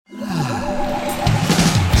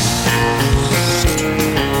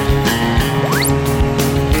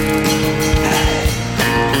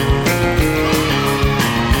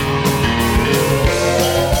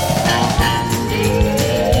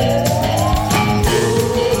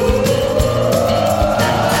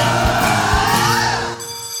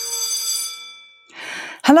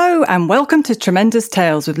Hello and welcome to Tremendous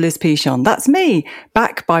Tales with Liz Pichon. That's me,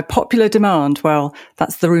 back by popular demand. Well,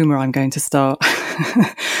 that's the rumour I'm going to start.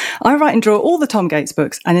 I write and draw all the Tom Gates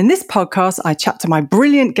books, and in this podcast I chat to my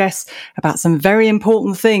brilliant guests about some very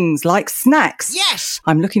important things like snacks. Yes!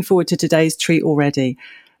 I'm looking forward to today's treat already.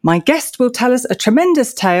 My guest will tell us a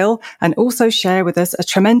tremendous tale and also share with us a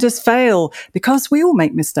tremendous fail, because we all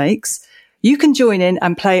make mistakes. You can join in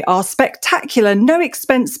and play our spectacular, no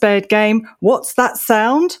expense spared game, What's That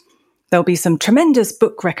Sound? There'll be some tremendous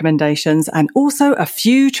book recommendations and also a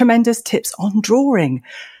few tremendous tips on drawing.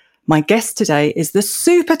 My guest today is the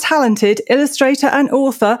super talented illustrator and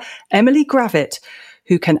author, Emily Gravett,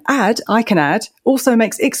 who I can add, also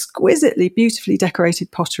makes exquisitely beautifully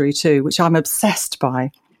decorated pottery too, which I'm obsessed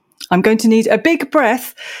by. I'm going to need a big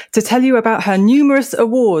breath to tell you about her numerous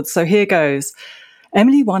awards, so here goes.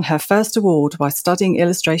 Emily won her first award by studying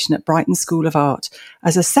illustration at Brighton School of Art.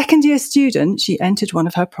 As a second-year student, she entered one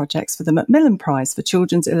of her projects for the Macmillan Prize for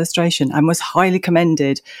Children's Illustration and was highly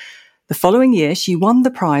commended. The following year, she won the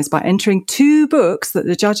prize by entering 2 books that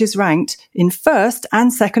the judges ranked in first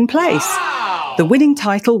and second place. Wow! The winning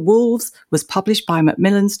title, Wolves, was published by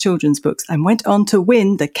Macmillan's Children's Books and went on to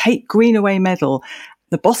win the Kate Greenaway Medal,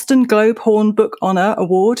 the Boston Globe Horn Book Honour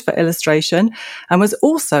Award for illustration, and was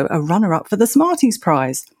also a runner-up for the Smarties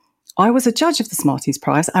Prize. I was a judge of the Smarties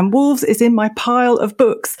Prize, and Wolves is in my pile of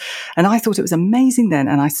books, and I thought it was amazing then,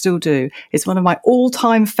 and I still do. It's one of my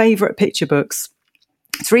all-time favourite picture books.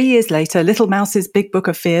 3 years later, Little Mouse's Big Book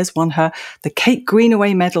of Fears won her the Kate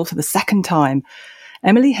Greenaway Medal for the second time.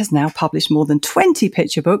 Emily has now published more than 20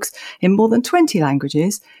 picture books in more than 20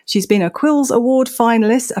 languages. She's been a Quills Award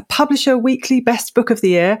finalist, a Publisher Weekly Best Book of the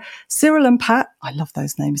Year, Cyril and Pat, I love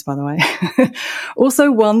those names by the way,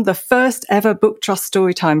 also won the first ever Book Trust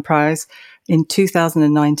Storytime Prize in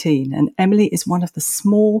 2019. And Emily is one of the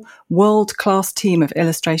small world-class team of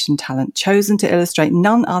illustration talent chosen to illustrate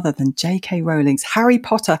none other than J.K. Rowling's Harry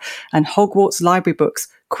Potter and Hogwarts library books,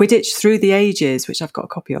 Quidditch Through the Ages, which I've got a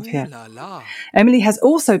copy of here. La, la. Emily has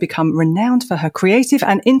also become renowned for her creative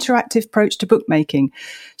and interactive approach to bookmaking.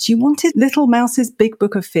 She wanted Little Mouse's Big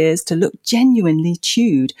Book of Fears to look genuinely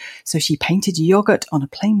chewed, so she painted yogurt on a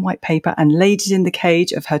plain white paper and laid it in the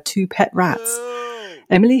cage of her 2 pet rats.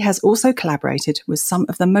 Emily has also collaborated with some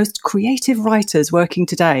of the most creative writers working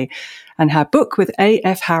today, and her book with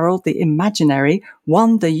A.F. Harold, The Imaginary,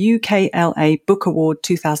 won the UKLA Book Award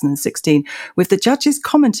 2016, with the judges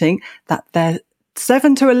commenting that their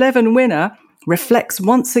 7-11 winner reflects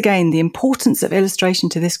once again the importance of illustration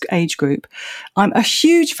to this age group. I'm a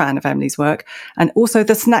huge fan of Emily's work and also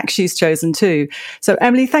the snacks she's chosen too. So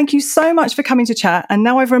Emily, thank you so much for coming to chat. And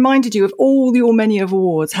now I've reminded you of all your many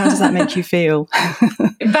awards. How does that make you feel?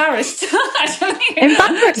 Embarrassed.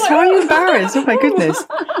 Embarrassed? Why are you embarrassed? Oh my goodness.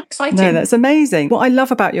 Exciting. No, that's amazing. What I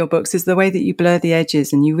love about your books is the way that you blur the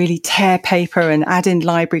edges and you really tear paper and add in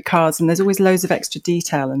library cards, and there's always loads of extra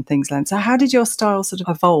detail and things like that. So how did your style sort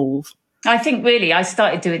of evolve? I think really I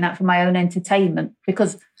started doing that for my own entertainment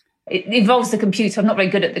because it involves the computer. I'm not very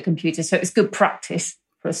good at the computer, so it's good practice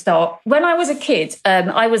for a start. When I was a kid,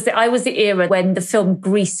 I was the era when the film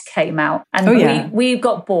Grease came out, and we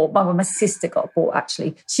got bought. My sister got bought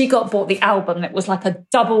actually. She got bought the album that was like a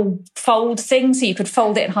double fold thing, so you could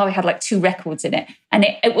fold it, and how it had like 2 records in it, and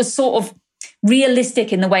it was sort of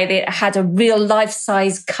realistic in the way that it had a real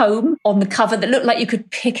life-size comb on the cover that looked like you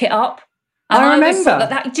could pick it up. And I remember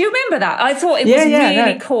that. Do you remember that? I thought it was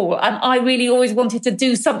really cool. And I really always wanted to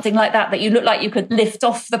do something like that you looked like you could lift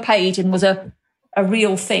off the page and was a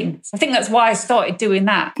real thing. So I think that's why I started doing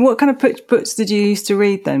that. What kind of books did you used to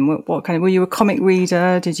read then? What kind of, were you a comic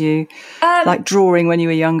reader? Did you like drawing when you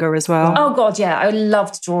were younger as well? Oh God, yeah. I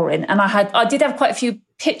loved drawing. And I did have quite a few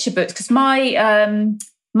picture books because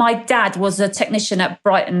my dad was a technician at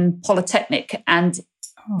Brighton Polytechnic, and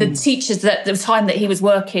the teachers at the time that he was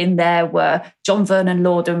working there were John Vernon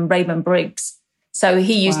Lord and Raymond Briggs. So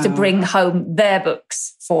he used to bring home their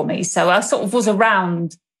books for me. So I sort of was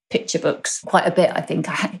around picture books quite a bit, I think.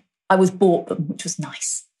 I was bought them, which was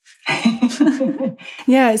nice.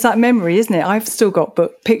 Yeah, it's that memory, isn't it? I've still got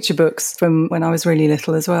picture books from when I was really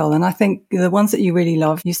little as well. And I think the ones that you really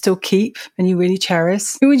love, you still keep and you really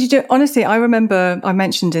cherish. Who would you do? Honestly, I remember I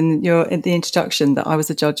mentioned in the introduction that I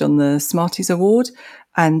was a judge on the Smarties Award.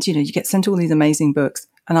 And, you know, you get sent all these amazing books.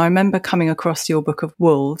 And I remember coming across your book of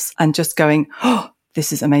Wolves and just going, oh,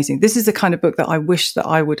 this is amazing. This is the kind of book that I wish that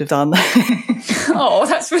I would have done. Oh,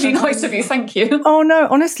 that's really nice of you. Thank you. Oh, no,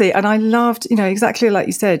 honestly. And I loved, exactly like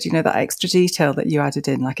you said, that extra detail that you added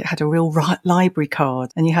in, like it had a real library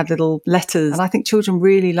card and you had little letters. And I think children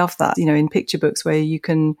really love that, in picture books where you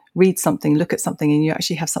can read something, look at something, and you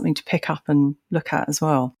actually have something to pick up and look at as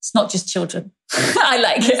well. It's not just children. I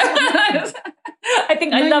like it. I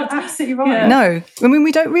think I love. Absolutely right. Yeah. No, I mean,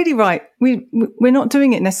 we don't really write. We're not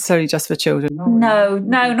doing it necessarily just for children. No,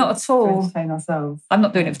 not at all. Entertain ourselves. I'm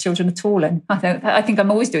not doing it for children at all. And I think I'm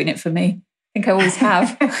always doing it for me. I think I always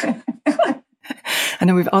have. And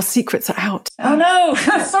then our secrets are out. Oh no!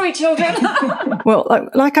 Sorry, children. Well,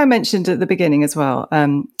 like I mentioned at the beginning as well,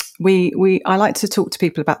 I like to talk to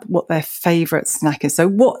people about what their favourite snack is. So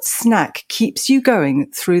what snack keeps you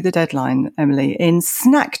going through the deadline, Emily, in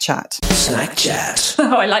Snack Chat? Snack Chat.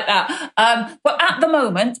 Oh, I like that. Well, at the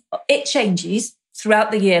moment, it changes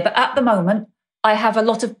throughout the year. But at the moment, I have a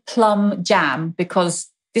lot of plum jam because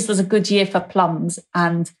this was a good year for plums.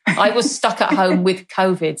 And I was stuck at home with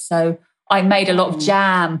COVID. So I made a lot of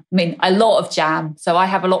jam. A lot of jam. So I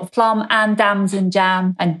have a lot of plum and damson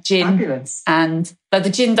jam and gin. Fabulous. But the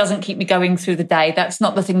gin doesn't keep me going through the day. That's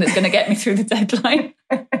not the thing that's going to get me through the deadline.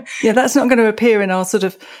 Yeah, that's not going to appear in our sort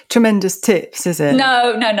of tremendous tips, is it?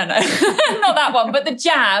 No. Not that one. But the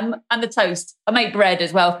jam and the toast. I make bread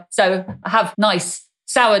as well. So I have nice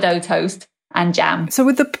sourdough toast and jam. So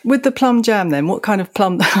with the plum jam then, what kind of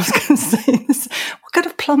plum, I was going to say this, what kind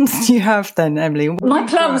of plums do you have then, Emily? My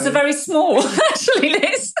plums are very small, actually,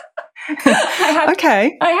 Liz.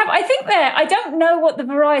 Okay. I don't know what the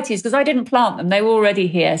variety is because I didn't plant them. They were already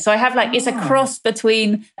here. So I have it's a cross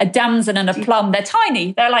between a damson and a plum. They're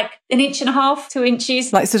tiny. They're like 1.5 inches, 2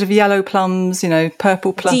 inches. Like sort of yellow plums,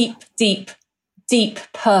 purple plum. Deep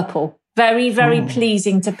purple. Very, very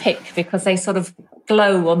pleasing to pick because they sort of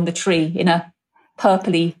glow on the tree in a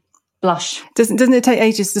purpley blush. Doesn't it take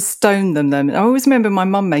ages to stone them then? I always remember my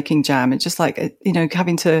mum making jam. It's just like,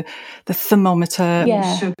 having the thermometer,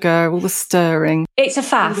 sugar, all the stirring. It's a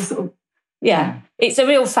faff. It's a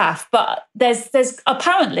real faff. But there's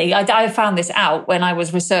apparently, I found this out when I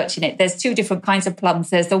was researching it, there's 2 different kinds of plums.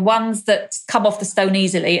 There's the ones that come off the stone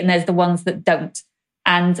easily and there's the ones that don't.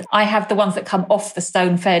 And I have the ones that come off the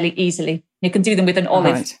stone fairly easily. You can do them with an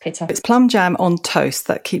olive pitter. It's plum jam on toast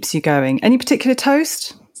that keeps you going. Any particular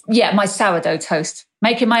toast? Yeah, my sourdough toast.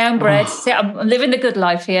 Making my own bread. See, I'm living the good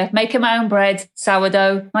life here. Making my own bread,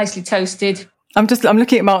 sourdough, nicely toasted. I'm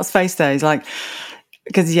looking at Mark's face there. He's like,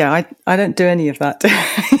 because I don't do any of that.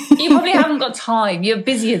 You probably haven't got time. You're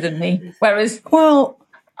busier than me. Whereas, well,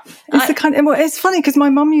 it's funny because my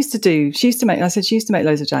mum used to make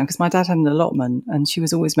loads of jam because my dad had an allotment and he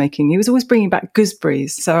was always bringing back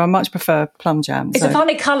gooseberries. So I much prefer plum jam. It's a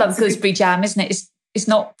funny colour, gooseberry jam, isn't it? It's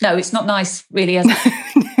not nice really, is it?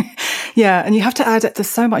 Yeah, and you have to add, there's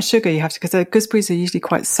so much sugar because the gooseberries are usually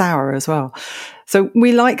quite sour as well. So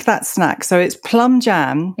we like that snack. So it's plum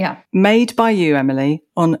jam, made by you, Emily,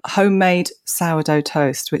 on homemade sourdough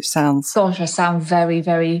toast, which sounds... Gosh, I sound very,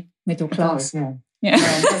 very middle class. Yeah,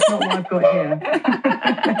 that's not what I've got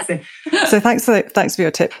here. So thanks for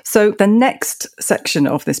your tip. So the next section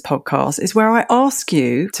of this podcast is where I ask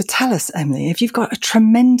you to tell us, Emily, if you've got a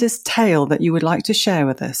tremendous tale that you would like to share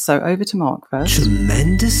with us. So over to Mark first.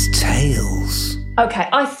 Tremendous tales. Okay,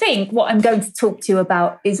 I think what I'm going to talk to you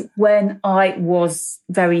about is when I was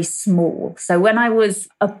very small. So when I was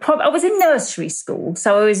in nursery school.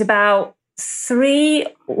 So I was about 3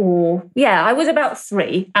 I was about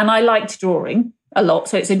 3 and I liked drawing a lot.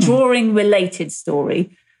 So it's a drawing related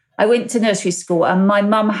story. I went to nursery school and my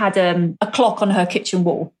mum had a clock on her kitchen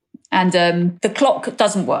wall and the clock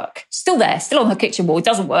doesn't work. Still there, still on her kitchen wall. It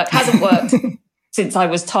doesn't work, hasn't worked since I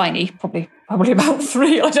was tiny, probably about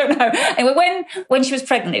 3, I don't know. Anyway, when she was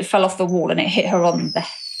pregnant, it fell off the wall and it hit her on the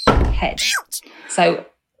head. So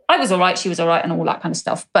I was all right, she was all right and all that kind of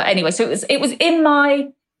stuff. But anyway, so it was in my...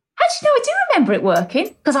 Actually, no, I do remember it working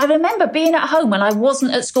because I remember being at home when I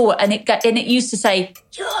wasn't at school and it used to say,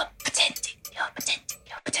 you're pretending.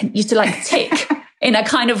 It used to like tick in a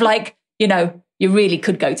kind of like, you really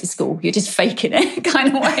could go to school. You're just faking it kind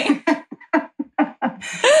of way.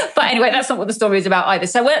 But anyway, that's not what the story is about either.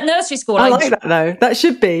 So we're at nursery school. I like that though. That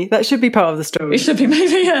should be part of the story. It should be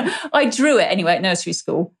maybe, yeah. I drew it anyway at nursery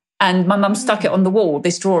school and my mum stuck it on the wall,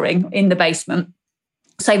 this drawing in the basement,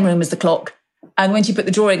 same room as the clock. And when she put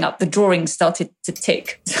the drawing up, the drawing started to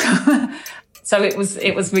tick. So it was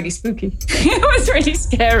really spooky. It was really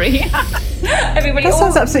scary. That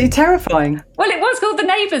sounds absolutely terrifying. Well, it was because the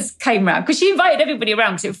neighbours came round because she invited everybody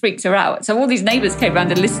around because it freaked her out. So all these neighbours came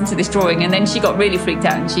round and listened to this drawing, and then she got really freaked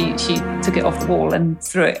out and she took it off the wall and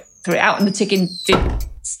threw it out, and the ticking did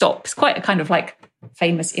stop. It's quite a kind of like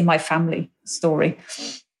famous in my family story.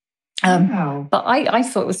 Wow. But I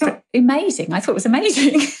thought it was amazing. I thought it was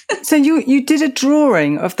amazing. So you did a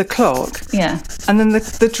drawing of the clock. Yeah. And then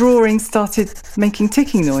the drawing started making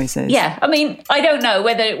ticking noises. Yeah. I mean, I don't know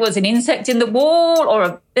whether it was an insect in the wall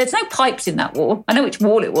or there's no pipes in that wall. I know which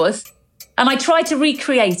wall it was. And I tried to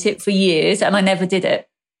recreate it for years and I never did it.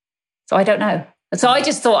 So I don't know. So I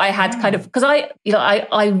just thought I had kind of, because I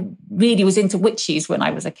really was into witches when I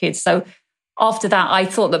was a kid. So after that, I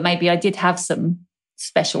thought that maybe I did have some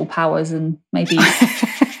special powers and maybe...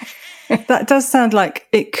 That does sound like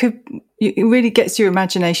it really gets your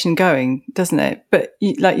imagination going, doesn't it? But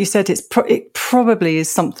like you said, it probably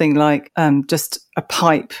is something like just a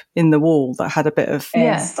pipe in the wall that had a bit of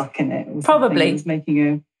air stuck in it. Probably. It was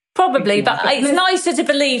making Probably, but it's nicer to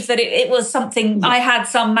believe that it was something, I had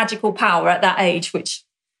some magical power at that age, which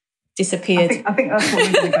disappeared. I think that's what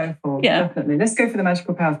we're going to go for, Yeah. definitely. Let's go for the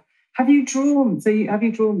magical powers. Have you drawn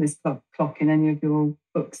this clock in any of your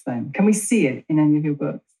books then? Can we see it in any of your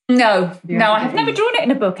books? No, I have never drawn it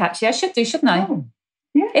in a book, actually. I should do, shouldn't I? Oh,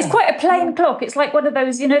 yeah. It's quite a plain clock. It's like one of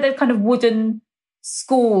those, those kind of wooden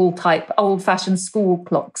school type, old-fashioned school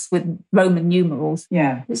clocks with Roman numerals.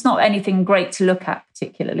 Yeah. It's not anything great to look at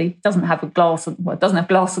particularly. It doesn't have it doesn't have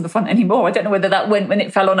glass on the front anymore. I don't know whether that went when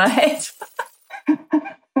it fell on her head.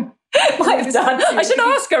 Might have done. I should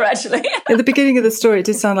ask her, actually. At the beginning of the story, it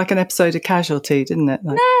did sound like an episode of Casualty, didn't it?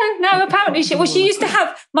 Like... No, apparently she used to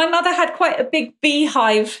have, my mother had quite a big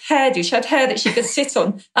beehive hairdo. She had hair that she could sit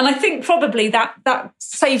on. And I think probably that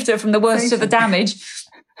saved her from the worst of the damage.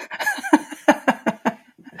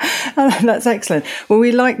 That's excellent. Well, we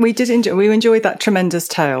enjoyed that tremendous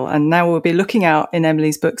tale, and now we'll be looking out in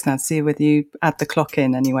Emily's books now to see whether you add the clock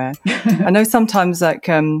in anywhere. I know sometimes like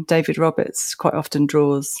David Roberts quite often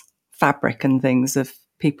draws fabric and things of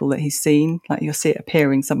people that he's seen, like you'll see it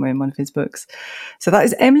appearing somewhere in one of his books. So that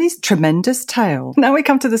is Emily's tremendous tale. Now we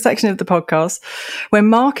come to the section of the podcast where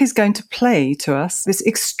Mark is going to play to us this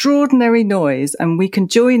extraordinary noise, and you can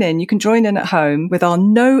join in at home with our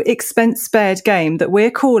no expense spared game that we're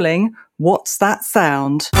calling What's That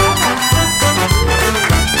Sound? What's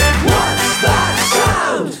that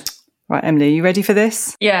sound? Right, Emily, are you ready for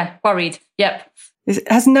this? Yeah, worried. Yep. It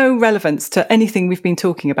has no relevance to anything we've been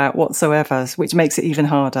talking about whatsoever, which makes it even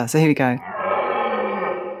harder. So here we go.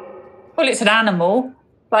 Well, it's an animal,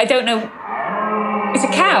 but I don't know. It's a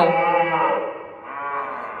cow.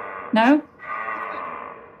 No?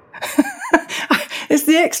 It's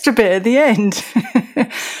the extra bit at the end.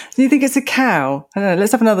 Do you think it's a cow? I don't know.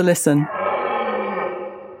 Let's have another listen.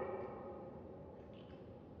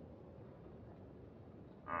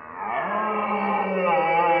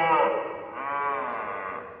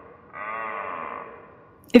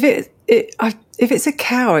 If it's a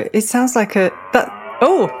cow, it sounds like oh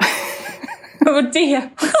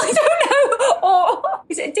dear. I don't know. Oh,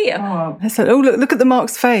 is it a deer? Look at the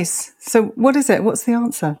Mark's face. So what is it? What's the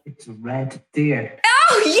answer? It's a red deer.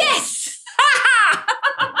 Oh, yes!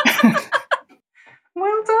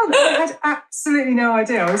 Well done. I had absolutely no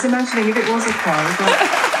idea. I was imagining if it was a cow. I was like,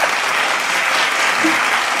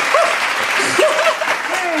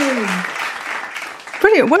 hey.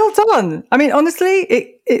 Brilliant. Well done. I mean, honestly,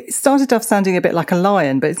 it started off sounding a bit like a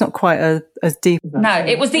lion, but it's not quite as deep. No,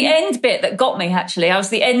 it was the end bit that got me, actually.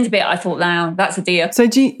 The end bit, I thought, now that's a deer. So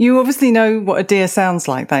you obviously know what a deer sounds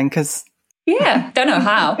like then, because... Yeah, don't know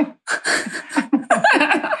how.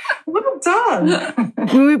 Well done.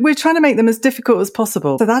 We're trying to make them as difficult as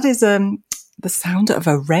possible. So that is the sound of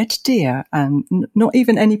a red deer, and not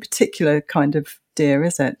even any particular kind of deer,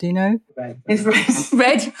 is it? Do you know? Red. It's red.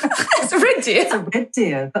 Red? It's a red deer. It's a red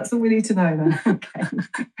deer. That's all we need to know then. Okay.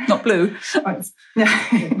 Not blue. Right.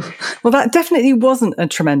 Well, that definitely wasn't a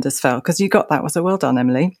tremendous fail, because you got that. So well done,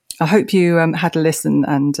 Emily. I hope you had a listen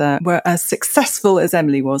and were as successful as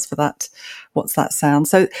Emily was for that. What's that sound?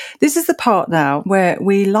 So this is the part now where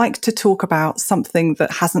we like to talk about something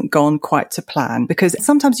that hasn't gone quite to plan, because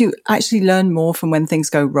sometimes you actually learn more from when things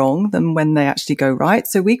go wrong than when they actually go right.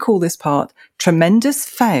 So we call this part Tremendous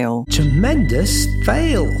Fail. Tremendous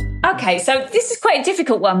Fail. Okay, so this is quite a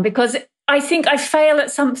difficult one because I think I fail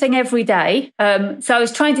at something every day. So I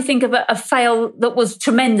was trying to think of a fail that was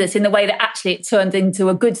tremendous in the way that actually it turned into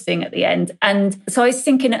a good thing at the end. And so I was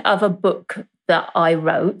thinking of a book that I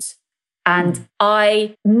wrote, and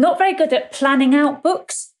I'm not very good at planning out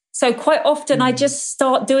books. So quite often I just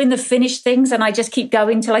start doing the finished things and I just keep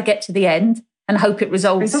going till I get to the end and hope it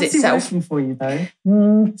resolves it's itself. Working for you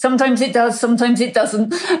though. Sometimes it does, sometimes it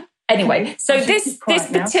doesn't. Anyway, so this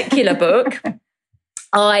particular book,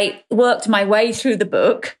 I worked my way through the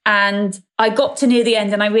book and I got to near the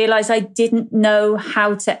end and I realised I didn't know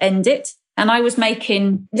how to end it. and I was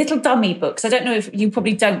making little dummy books. I don't know if you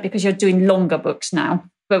probably don't because you're doing longer books now.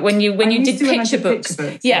 But when you did picture books,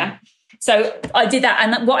 yeah. So I did that.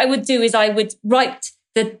 And what I would do is I would write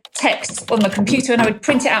the text on my computer and I would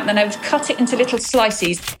print it out and then I would cut it into little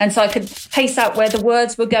slices. And so I could pace out where the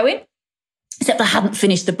words were going. Except I hadn't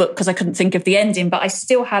finished the book because I couldn't think of the ending, but I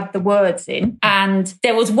still had the words in. And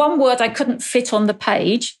there was one word I couldn't fit on the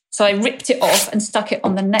page. So I ripped it off and stuck it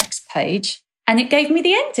on the next page. And it gave me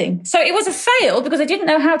the ending. So it was a fail because I didn't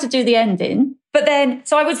know how to do the ending. But then,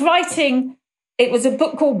 so I was writing, it was a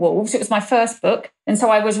book called Wolves. It was my first book. And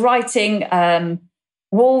so I was writing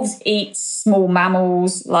wolves eat small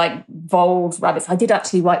mammals like voles, rabbits. I did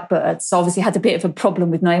actually write birds. So obviously I had a bit of a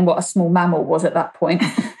problem with knowing what a small mammal was at that point.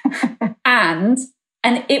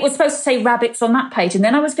 And it was supposed to say rabbits on that page. And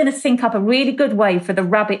then I was going to think up a really good way for the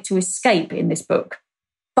rabbit to escape in this book.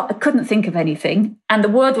 But I couldn't think of anything. And the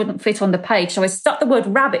word wouldn't fit on the page. So I stuck the word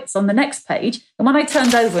rabbits on the next page. And when I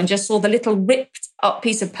turned over and just saw the little ripped up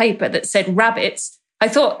piece of paper that said rabbits, I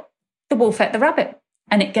thought, the wolf ate the rabbit.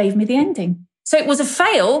 And it gave me the ending. So it was a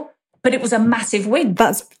fail, but it was a massive win.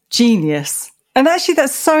 That's genius. And actually,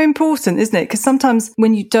 that's so important, isn't it? Because sometimes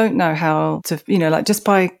when you don't know how to, like just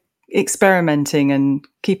by experimenting and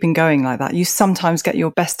keeping going like that, you sometimes get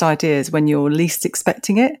your best ideas when you're least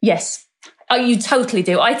expecting it. Yes. Oh, you totally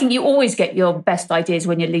do. I think you always get your best ideas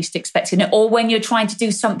when you're least expecting it or when you're trying to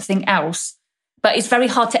do something else. But it's very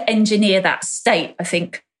hard to engineer that state, I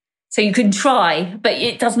think. So you can try, but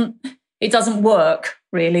it doesn't work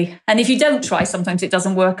really. And if you don't try, sometimes it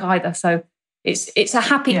doesn't work either. So it's a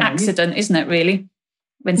happy accident, isn't it, really?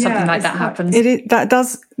 When something like that happens.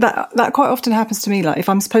 That quite often happens to me. Like if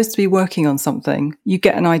I'm supposed to be working on something, you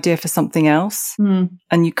get an idea for something else and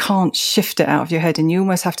you can't shift it out of your head and you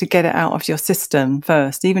almost have to get it out of your system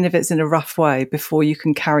first, even if it's in a rough way, before you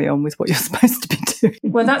can carry on with what you're supposed to be doing.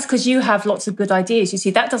 Well, that's because you have lots of good ideas. You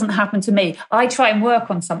see, that doesn't happen to me. I try and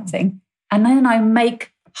work on something and then I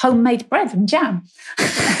make homemade bread and jam.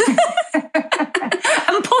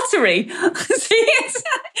 And pottery.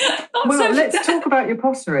 Let's talk about your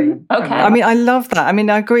pottery. Okay. I mean, I love that. I mean,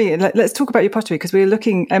 I agree. Let's talk about your pottery because we were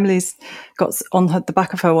looking, Emily's got on the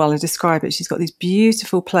back of her while I describe it, she's got these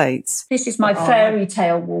beautiful plates. This is my fairy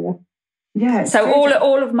tale wall. Yeah. So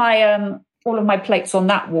all of my plates on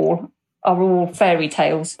that wall are all fairy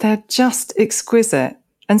tales. They're just exquisite.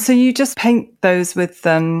 And so you just paint those with,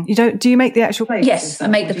 do you make the actual plates? Yes, I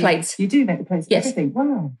make the plates. You do make the plates? Yes. Everything?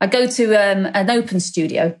 Wow. I go to an open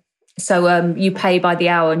studio. So you pay by the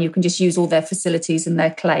hour and you can just use all their facilities and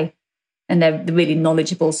their clay. And they're really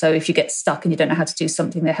knowledgeable. So if you get stuck and you don't know how to do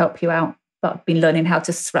something, they help you out. But I've been learning how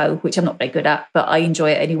to throw, which I'm not very good at, but I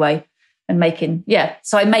enjoy it anyway. And making,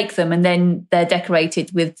 so I make them and then they're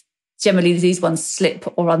decorated with, generally these ones slip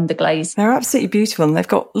or underglaze. They're absolutely beautiful and they've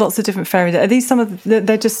got lots of different fairy tales. Are these some of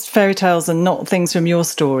they're just fairy tales and not things from your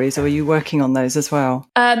stories, or are you working on those as well?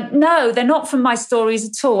 No, they're not from my stories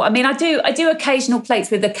at all. I mean, I do occasional plates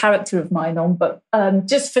with a character of mine on, but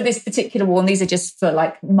just for this particular one, these are just for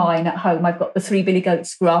like mine at home. I've got the Three Billy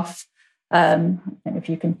Goats Gruff. I don't know if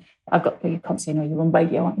you can... you can't see, no, you're on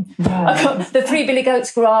radio, aren't you? Yeah. I've got the Three Billy Goats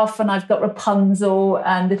Graph and I've got Rapunzel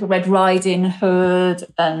and Little Red Riding Hood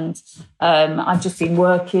and I've just been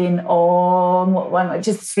working on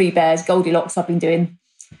just Three Bears, Goldilocks I've been doing.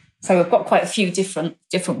 So I've got quite a few different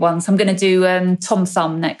ones. I'm going to do Tom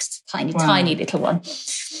Thumb next, tiny little one.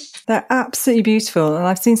 They're absolutely beautiful. And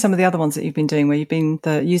I've seen some of the other ones that you've been doing where you've been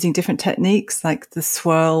using different techniques like the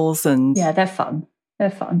swirls and... Yeah, they're fun.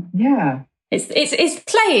 Yeah. It's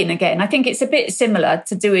playing again. I think it's a bit similar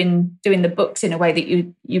to doing the books in a way that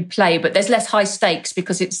you play, but there's less high stakes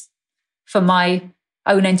because it's for my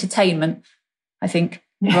own entertainment, I think,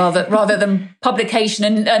 rather than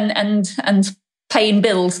publication and paying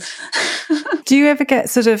bills. Do you ever get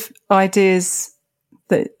sort of ideas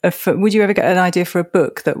would you ever get an idea for a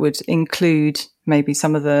book that would include maybe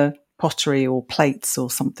some of the pottery or plates or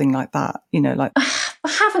something like that, like... I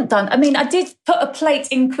haven't done. I mean, I did put a plate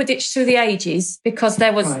in Quidditch Through the Ages because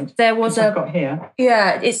there was I've got here.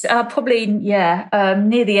 Yeah, it's probably near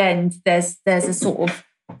the end. There's a sort of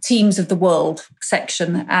Teams of the World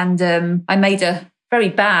section, and I made a very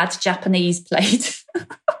bad Japanese plate,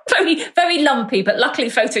 very very lumpy, but luckily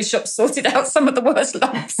Photoshop sorted out some of the worst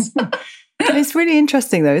lumps. It's really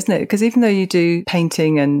interesting though, isn't it? Because even though you do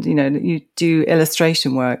painting and, you do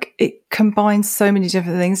illustration work, it combines so many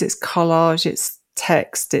different things. It's collage, it's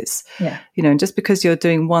text, it's, and just because you're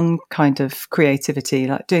doing one kind of creativity,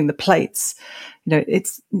 like doing the plates,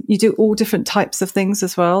 you do all different types of things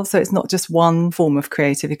as well. So it's not just one form of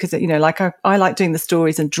creativity, because, like I like doing the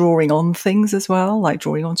stories and drawing on things as well, like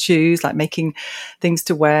drawing on shoes, like making things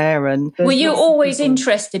to wear. And were you always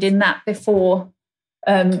interested in that before?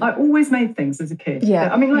 I always made things as a kid.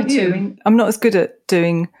 Yeah, I mean, like you. I'm not as good at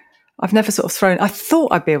doing. I've never sort of thrown. I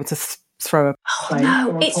thought I'd be able to throw a. Oh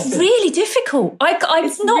no, it's really difficult. I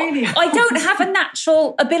don't have a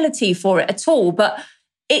natural ability for it at all, but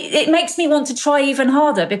it makes me want to try even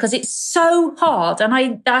harder because it's so hard. And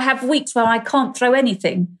I have weeks where I can't throw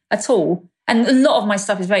anything at all, and a lot of my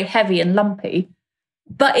stuff is very heavy and lumpy.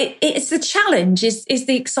 But it's the challenge is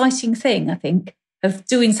the exciting thing, I think, of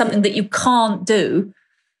doing something that you can't do.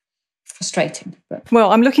 Frustrating. But.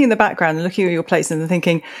 Well, I'm looking in the background and looking at your plates and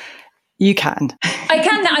thinking, you can. I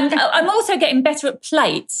can. I'm also getting better at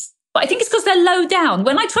plates, but I think it's because they're low down.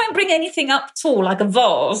 When I try and bring anything up tall, like a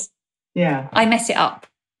vase, I mess it up.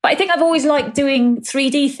 But I think I've always liked doing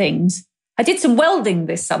 3D things. I did some welding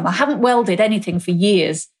this summer. I haven't welded anything for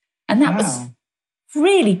years. And that was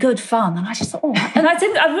really good fun. And I just thought, and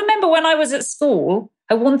I remember when I was at school,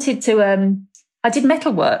 I wanted to, I did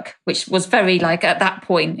metalwork, which was very like at that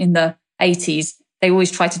point in the 80s, they always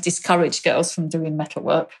tried to discourage girls from doing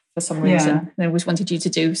metalwork for some reason. They always wanted you to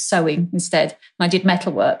do sewing instead. And I did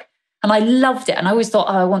metalwork and I loved it. And I always thought,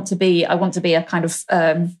 I want to be a kind of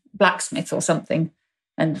blacksmith or something.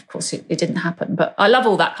 And of course it didn't happen, but I love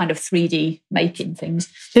all that kind of 3D making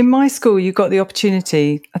things. In my school, you got the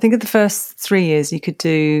opportunity, I think of the first 3 years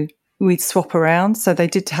we'd swap around. So they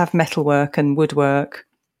did have metalwork and woodwork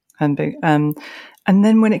and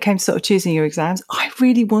then when it came to sort of choosing your exams, I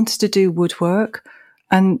really wanted to do woodwork.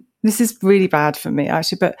 And this is really bad for me,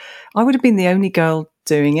 actually, but I would have been the only girl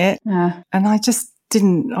doing it. Yeah. And I just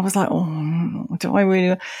didn't. I was like, do I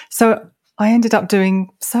really? So I ended up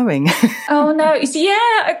doing sewing. Oh, no. This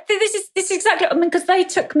is exactly, because they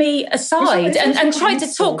took me aside and tried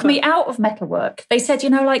to talk me out of metalwork. They said,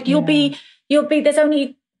 you'll be, there's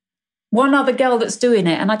only one other girl that's doing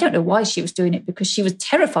it. And I don't know why she was doing it, because she was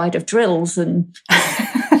terrified of drills and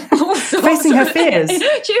facing her fears.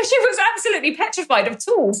 She was absolutely petrified of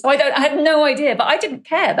tools. So I had no idea, but I didn't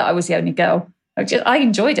care that I was the only girl. I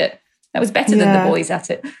enjoyed it. I was better than the boys at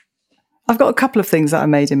it. I've got a couple of things that I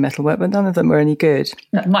made in metalwork, but none of them were any good.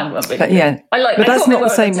 No, mine weren't really good. Yeah. But that's not the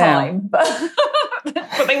same now. But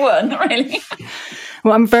they weren't really.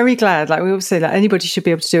 Well, I'm very glad. Like we always say, that anybody should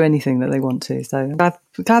be able to do anything that they want to. So I'm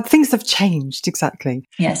glad things have changed. Exactly.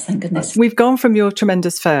 Yes, thank goodness. We've gone from your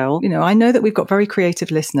tremendous fail. I know that we've got very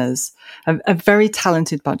creative listeners, a very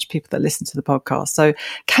talented bunch of people that listen to the podcast. So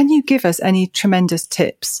can you give us any tremendous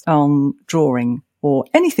tips on drawing or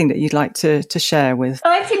anything that you'd like to share with?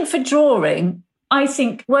 I think for drawing,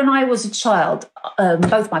 when I was a child,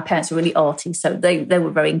 both my parents were really arty, so they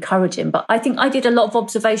were very encouraging. But I think I did a lot of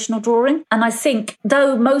observational drawing. And I think,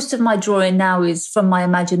 though most of my drawing now is from my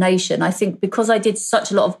imagination, I think because I did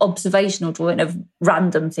such a lot of observational drawing of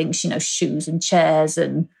random things, shoes and chairs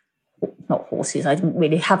and not horses. I didn't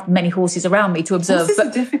really have many horses around me to observe. Horses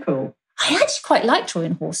are difficult. I actually quite like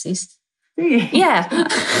drawing horses. Do you? Yeah,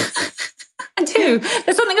 I do.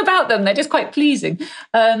 There's something about them. They're just quite pleasing.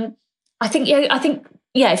 I think,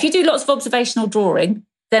 if you do lots of observational drawing,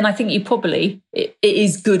 then I think it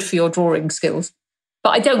is good for your drawing skills.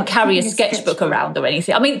 But I don't carry a sketchbook around or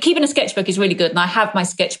anything. I mean, keeping a sketchbook is really good, and I have my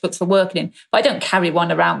sketchbooks for working in, but I don't carry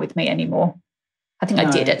one around with me anymore. I think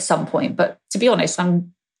I did at some point, but to be honest,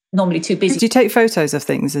 I'm normally too busy. Do you take photos of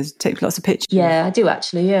things? Take lots of pictures? Yeah, I do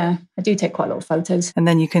actually, yeah. I do take quite a lot of photos. And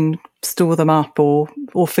then you can store them up or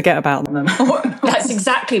forget about them. That's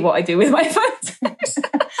exactly what I do with my photos.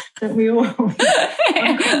 Don't we all?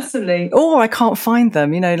 Absolutely. Or I can't find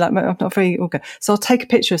them, like I'm not very okay. So I'll take a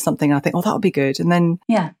picture of something and I think, that would be good. And then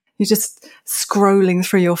you're just scrolling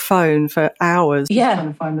through your phone for hours. Yeah. Trying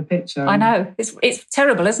to find the picture. I know. It's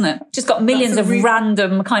terrible, isn't it? Just got millions of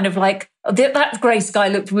random kind of like, that grey sky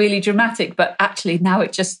looked really dramatic, but actually now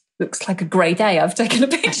it just looks like a grey day I've taken a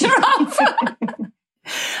picture of.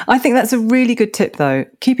 I think that's a really good tip though.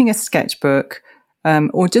 Keeping a sketchbook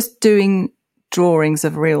or just doing drawings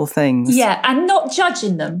of real things. Yeah, and not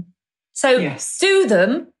judging them. So do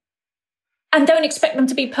them and don't expect them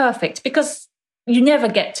to be perfect, because you never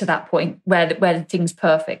get to that point where the thing's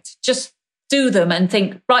perfect. Just do them and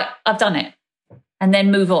think, right, I've done it. And then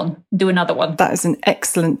move on, do another one. That is an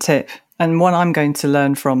excellent tip, and one I'm going to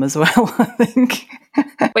learn from as well, I think.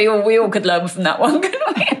 We all could learn from that one, couldn't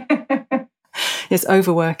we? Yes,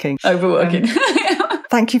 overworking.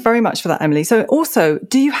 Thank you very much for that, Emily. So also,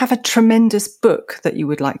 do you have a tremendous book that you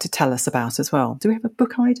would like to tell us about as well? Do we have a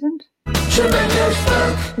book ident? Tremendous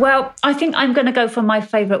book. Well, I think I'm going to go for my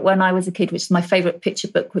favourite when I was a kid, which is my favourite picture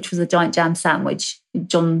book, which was A Giant Jam Sandwich,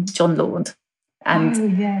 John Lord. And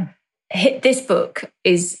this book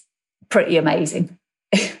is pretty amazing.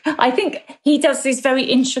 I think he does these very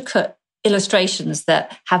intricate illustrations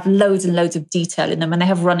that have loads and loads of detail in them, and they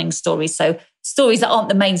have running stories. So stories that aren't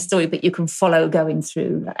the main story, but you can follow going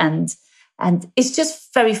through. And it's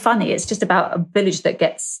just very funny. It's just about a village that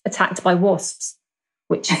gets attacked by wasps,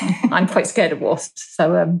 which I'm quite scared of wasps.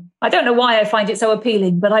 So I don't know why I find it so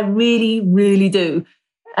appealing, but I really, really do.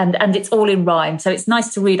 And it's all in rhyme. So it's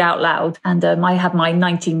nice to read out loud. And I have my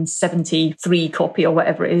 1973 copy or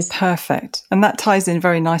whatever it is. Perfect. And that ties in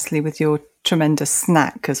very nicely with your tremendous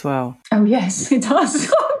snack as well. Oh, yes, it does.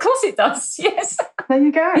 Of course it does. Yes. There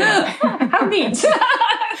you go. How neat.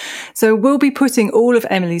 So we'll be putting all of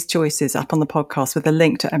Emily's choices up on the podcast with a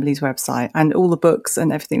link to Emily's website and all the books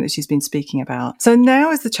and everything that she's been speaking about. So now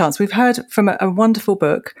is the chance. We've heard from a wonderful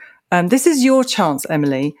book. This is your chance,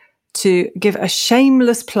 Emily, to give a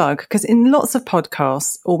shameless plug, because in lots of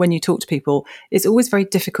podcasts or when you talk to people, it's always very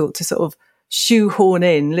difficult to sort of shoehorn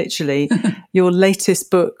in literally your latest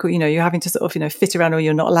book. You know, you're having to sort of, fit around, or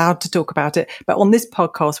you're not allowed to talk about it. But on this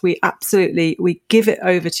podcast, we give it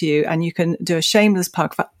over to you, and you can do a shameless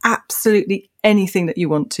plug for absolutely anything that you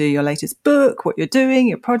want to, your latest book, what you're doing,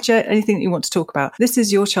 your project, anything that you want to talk about. This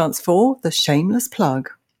is your chance for the shameless plug.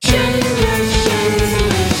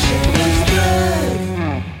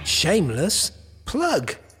 Shameless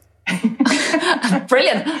plug.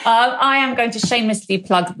 Brilliant. I am going to shamelessly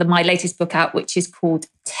plug my latest book out, which is called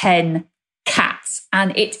 10 Cats.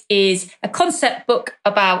 And it is a concept book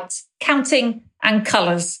about counting and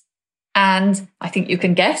colours. And I think you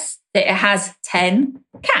can guess that it has 10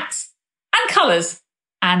 cats and colours.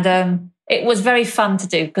 And it was very fun to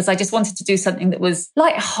do, because I just wanted to do something that was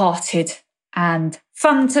light-hearted and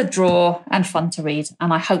fun to draw and fun to read.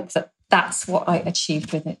 And I hope that that's what I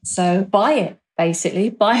achieved with it. So buy it, basically.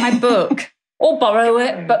 Buy my book or borrow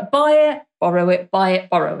it, but buy it, borrow it, buy it,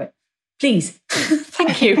 borrow it. Please.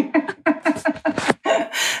 Thank you.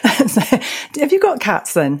 Have you got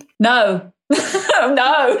cats then? No.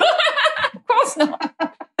 No. Of course not.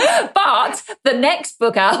 But the next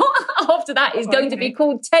book out after that is going to be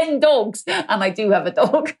called 10 Dogs. And I do have a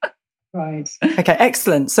dog. Right. Okay,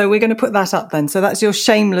 excellent. So we're going to put that up then. So that's your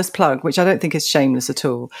shameless plug, which I don't think is shameless at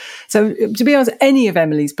all. So to be honest, any of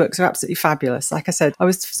Emily's books are absolutely fabulous. Like I said, I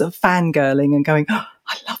was sort of fangirling and going, oh,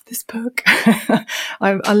 I love this book.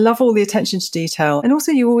 I love all the attention to detail. And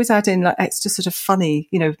also you always add in like extra sort of funny,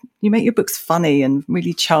 you make your books funny and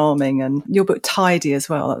really charming, and your book tidy as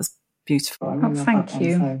well. That was beautiful. Oh, thank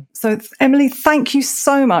you. So Emily, thank you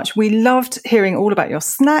so much. We loved hearing all about your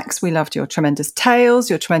snacks. We loved your tremendous tales,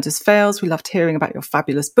 your tremendous fails. We loved hearing about your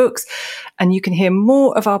fabulous books. And you can hear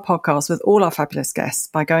more of our podcast with all our fabulous guests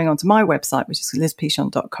by going onto my website, which is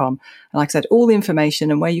lizpichon.com. And like I said, all the information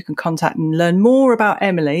and where you can contact and learn more about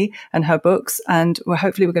Emily and her books. And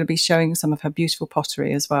hopefully we're going to be showing some of her beautiful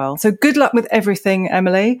pottery as well. So good luck with everything,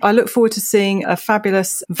 Emily. I look forward to seeing a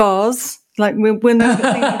fabulous vase. Like we're not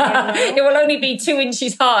it will only be 2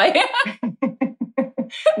 inches high.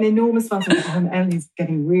 An enormous vase, and Emily's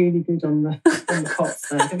getting really good on the pots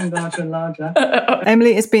there, getting larger and larger.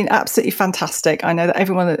 Emily, it's been absolutely fantastic. I know that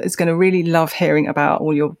everyone is going to really love hearing about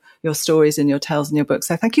all your stories and your tales and your books.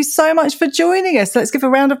 So thank you so much for joining us. Let's give a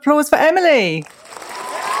round of applause for Emily. Hey!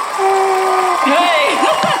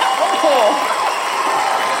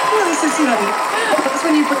 Well, this is, that's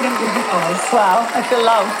when you bring up your vase. Wow, I feel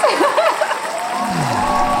loved.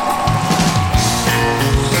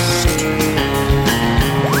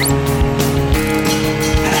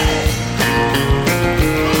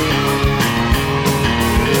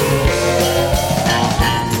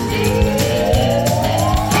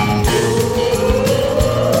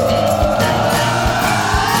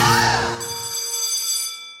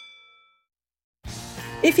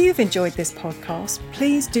 If you've enjoyed this podcast,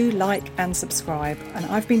 please do like and subscribe. And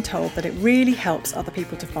I've been told that it really helps other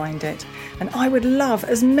people to find it. And I would love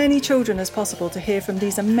as many children as possible to hear from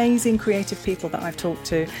these amazing creative people that I've talked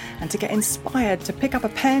to, and to get inspired to pick up a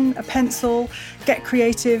pen, a pencil, get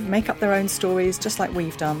creative, make up their own stories, just like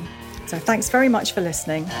we've done. So thanks very much for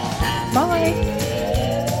listening. Bye.